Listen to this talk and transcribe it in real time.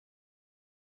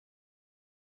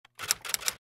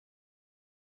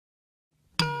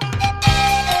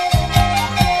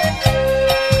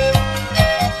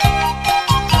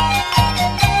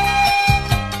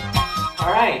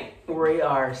We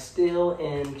are still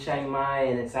in Chiang Mai,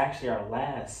 and it's actually our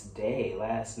last day,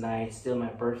 last night, still my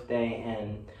birthday.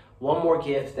 And one more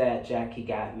gift that Jackie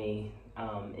got me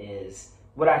is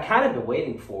what I kind of been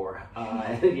waiting for.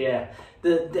 Yeah,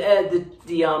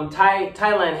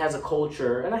 Thailand has a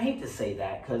culture, and I hate to say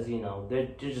that because you know they're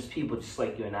just people just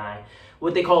like you and I.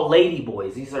 What they call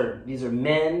ladyboys. These are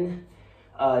men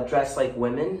dressed like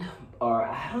women. Or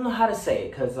I don't know how to say it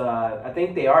because I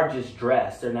think they are just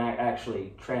dressed. They're not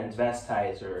actually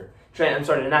transvestites or I'm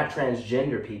sorry, they're not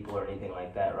transgender people or anything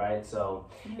like that, right? So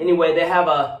anyway, they have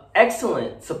a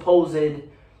excellent supposed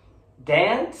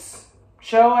dance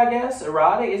show, I guess.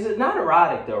 Erotic? Is it not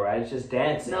erotic though, right? It's just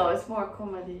dancing. No, it's more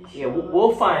comedy. Yeah,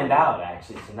 we'll find out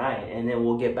actually tonight, and then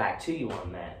we'll get back to you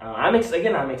on that. I'm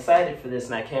excited for this,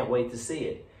 and I can't wait to see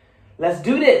it. Let's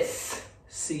do this.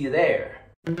 See you there.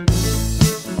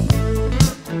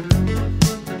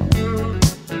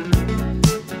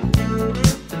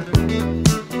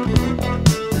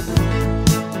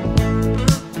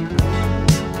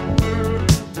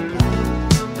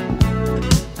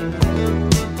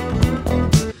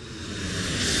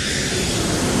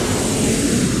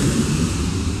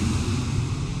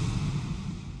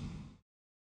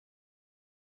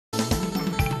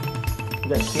 You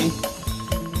guys see?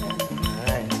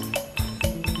 Alright.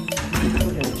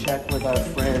 We're gonna check with our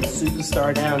friend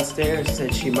Superstar downstairs.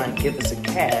 Said she might give us a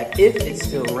cab if it's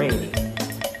still raining.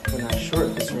 We're not sure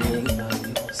if it's raining, but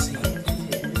we'll see if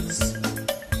it is.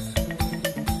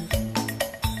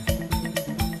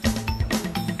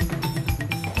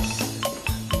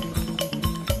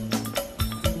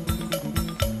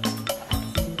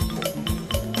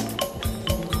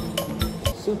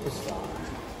 Superstar.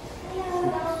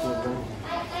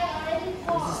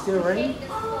 Is it still raining?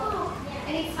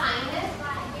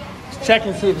 Let's check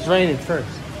and see if it's raining first.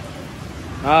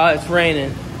 It's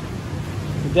raining.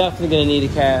 We're definitely gonna need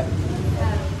a cab.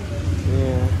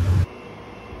 Yeah.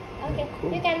 Okay,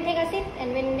 cool. You can take a seat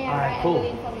and when they're Alright, cool.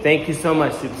 Thank you so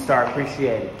much, Superstar.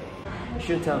 Appreciate it.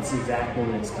 She'll tell us exactly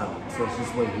when it's coming, so let's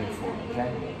just wait here for it,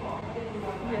 okay?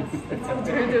 Yes, that's what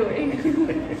we're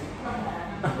doing.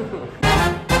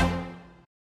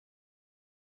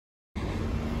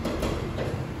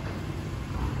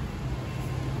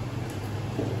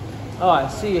 Oh, I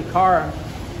see a car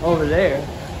over there.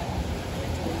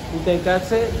 You think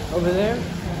that's it? Over there?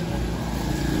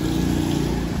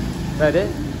 That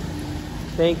it?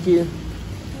 Thank you.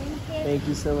 Thank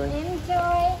you so much.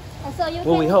 Enjoy. So you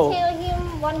Well, we can hope. tell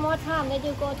him one more time that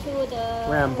you go to the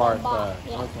Rambar bar. Club.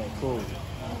 Yeah. Okay, cool.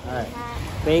 All right.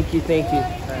 Thank you, thank you. All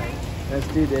right, let's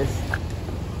do this.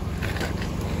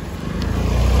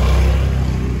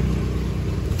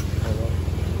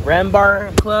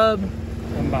 Rambar Club?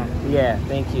 Rambar. Yeah,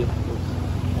 thank you.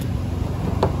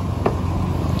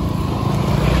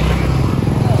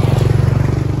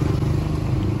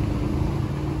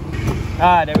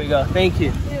 Ah, there we go. Thank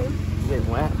you. It's getting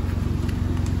wet.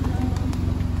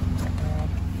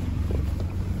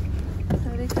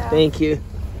 Thank you.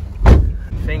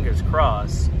 Fingers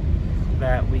crossed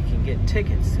that we can get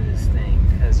tickets to this thing,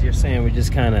 because you're saying we're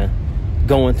just kind of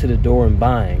going to the door and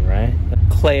buying, right?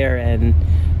 Claire and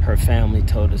her family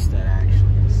told us that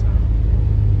actually. So,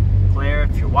 Claire,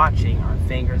 if you're watching, our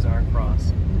fingers are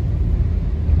crossed.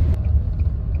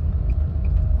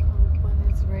 When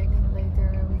it's raining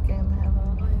later, we can have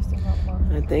a bar.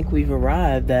 I think we've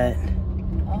arrived at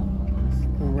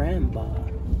Rambar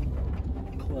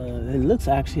Club. It looks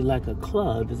actually like a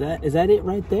club. Is that it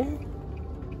right there?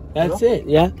 That's it,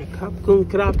 yeah. Kung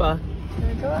Krapa.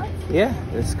 Yeah,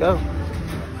 let's go.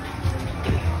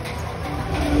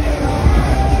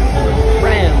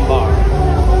 Rambar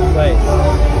place.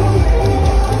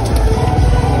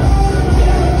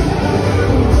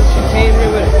 She came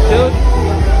here with her children.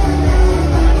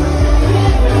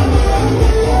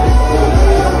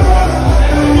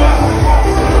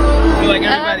 I feel like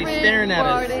everybody's staring at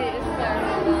us.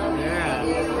 Yeah.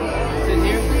 Sit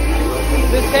here. Is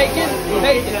this taken?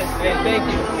 Take it. Hey, thank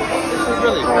you. This is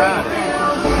really crowded.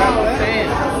 I'm saying.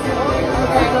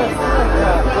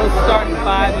 We'll start in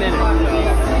 5 minutes.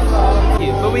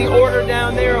 But we ordered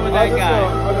down there with that guy.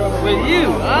 With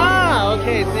you. Ah,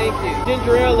 okay, thank you.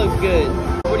 Ginger ale looks good.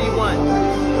 What do you want?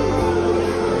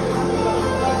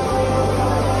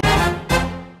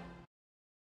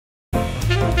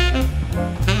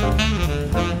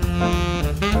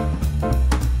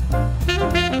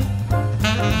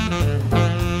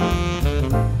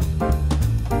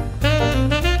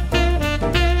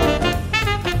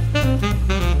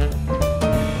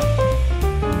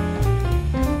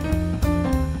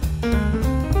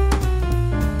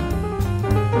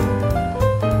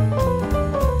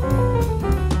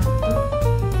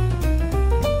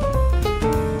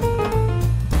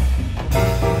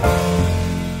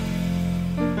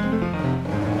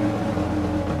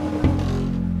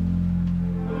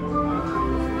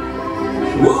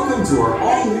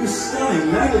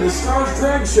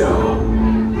 drag show.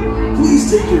 Please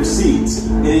take your seats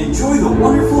and enjoy the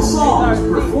wonderful songs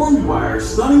performed by our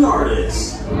stunning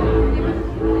artists.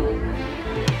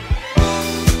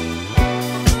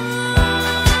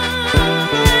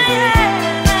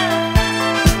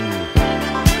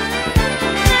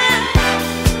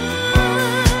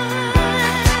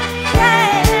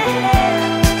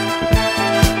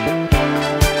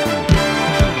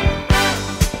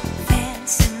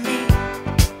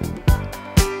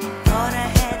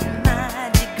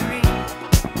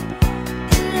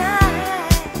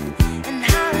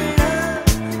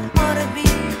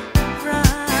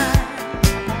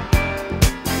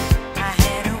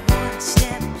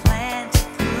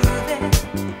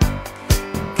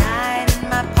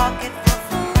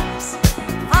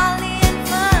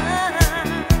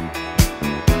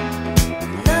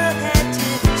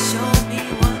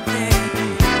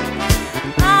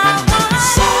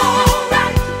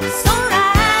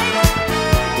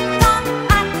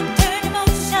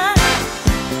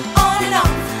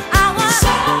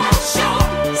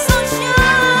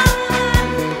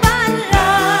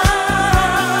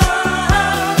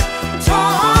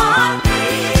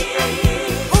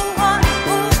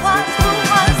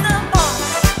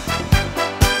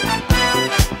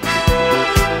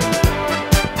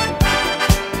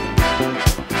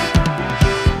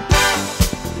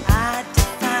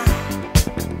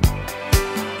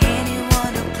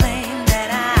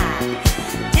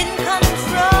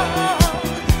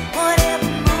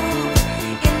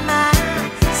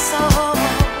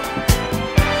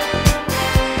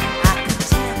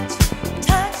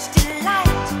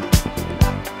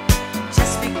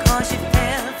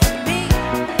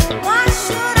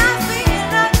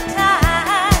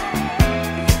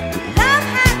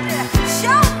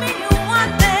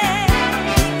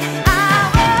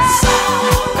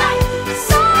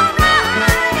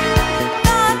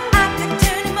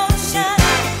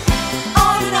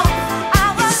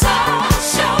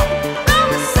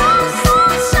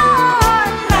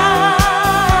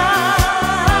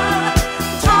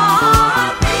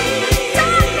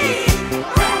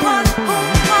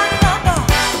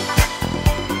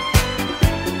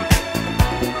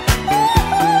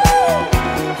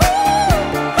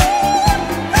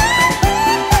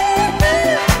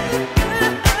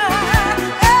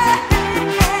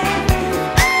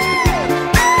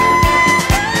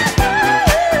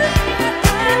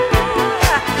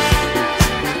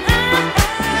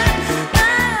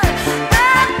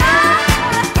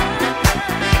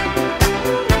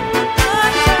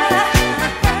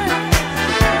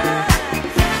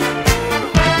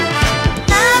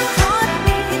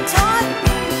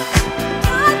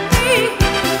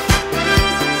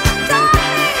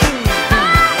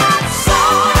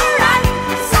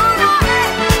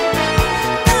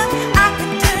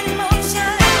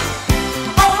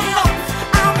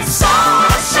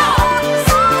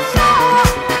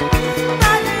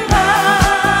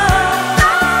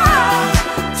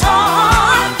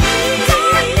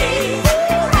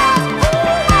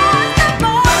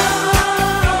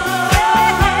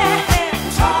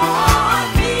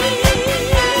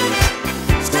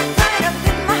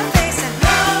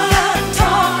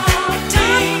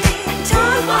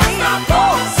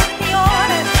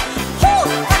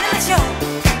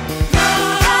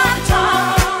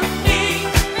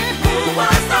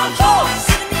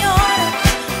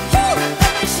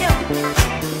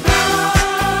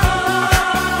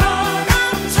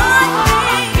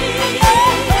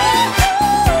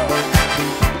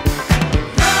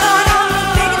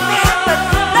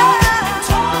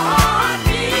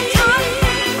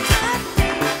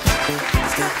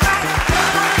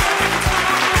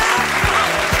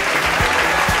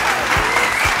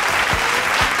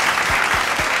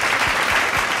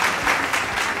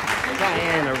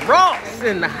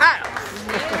 in the house.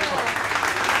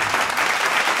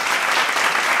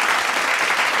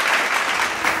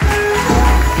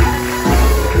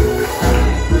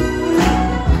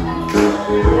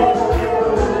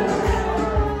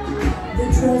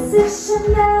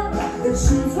 The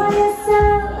shoes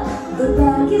YSL, the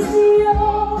bag is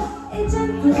Dior,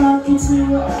 agent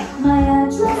provocateur, my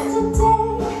address today,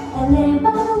 LA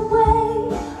by the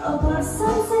way, above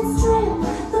Sunset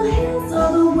Strip, the hills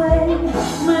all the way,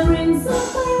 my rings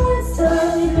up by Wester,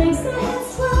 it makes the head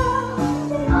swell,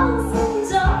 they all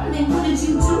say, darling, what did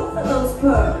you do for those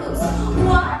pearls?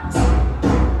 What?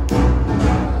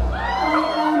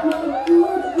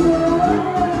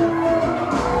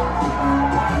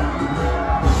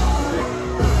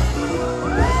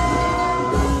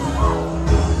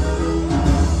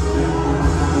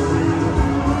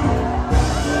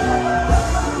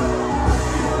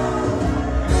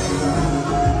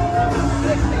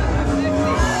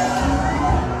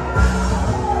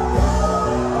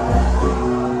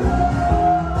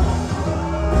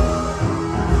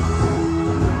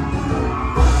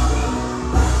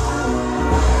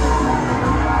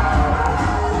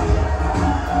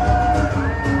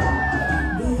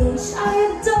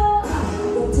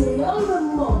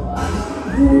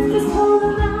 I'm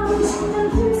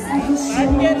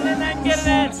getting it, I'm getting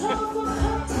it.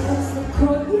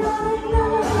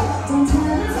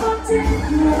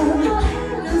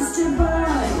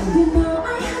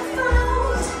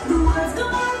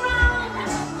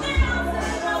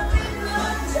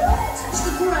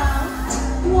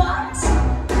 What?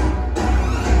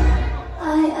 I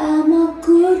am a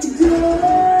good girl.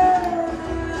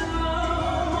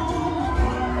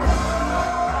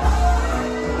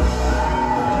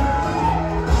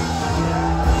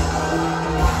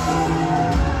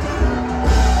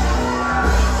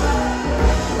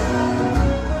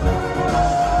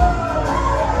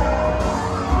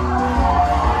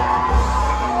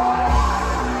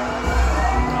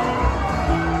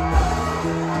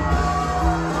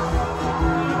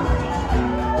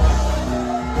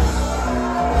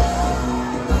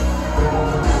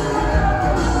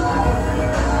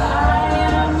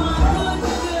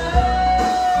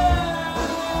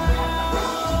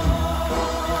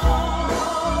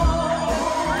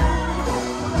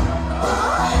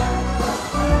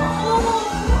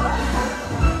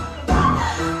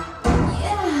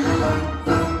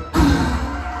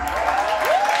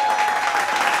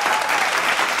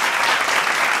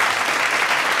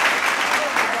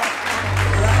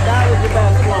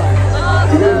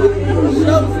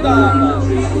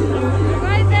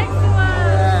 Right next to us.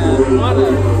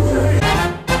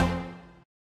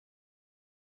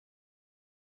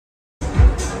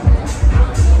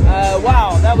 Wow,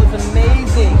 that was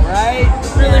amazing, right?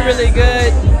 Really, really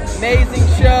good. Amazing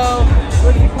show.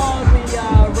 What do you call it? The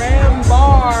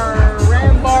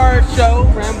Rambar show.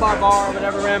 Rambar bar,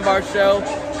 whatever, Rambar show.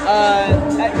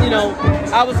 You know,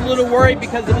 I was a little worried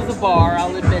because it was a bar,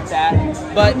 I'll admit that.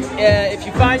 But if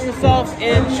you find yourself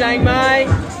in Chiang Mai,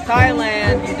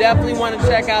 Thailand, you definitely want to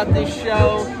check out this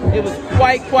show. It was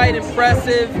quite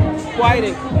impressive. Quite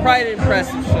an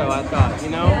impressive show, I thought, you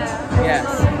know? Yes.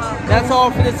 That's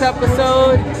all for this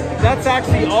episode. That's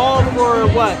actually all for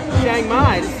what? Chiang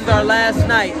Mai. This is our last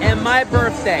night and my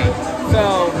birthday.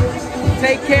 So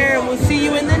take care and we'll see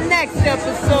you in the next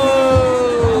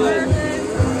episode.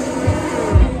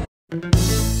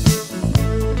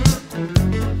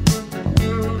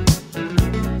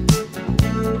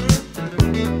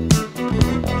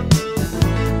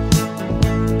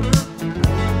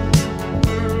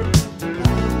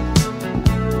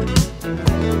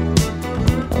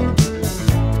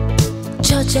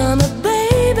 Cha-cha my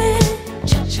baby,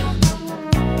 cha-cha,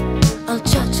 I'll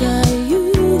cha-cha you,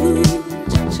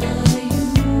 cha-cha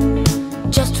you.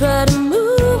 Just try to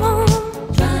move on,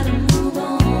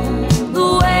 the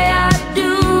way I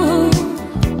do.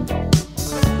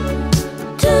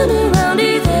 Turn around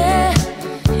easy,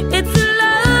 it's a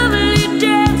lovely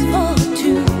dance for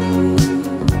two.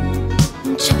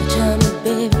 Cha-cha my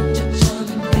baby,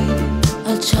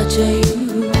 I'll cha-cha you.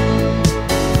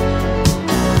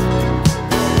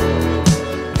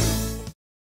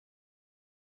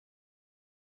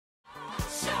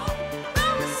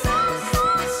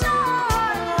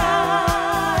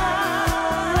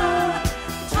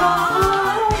 Oh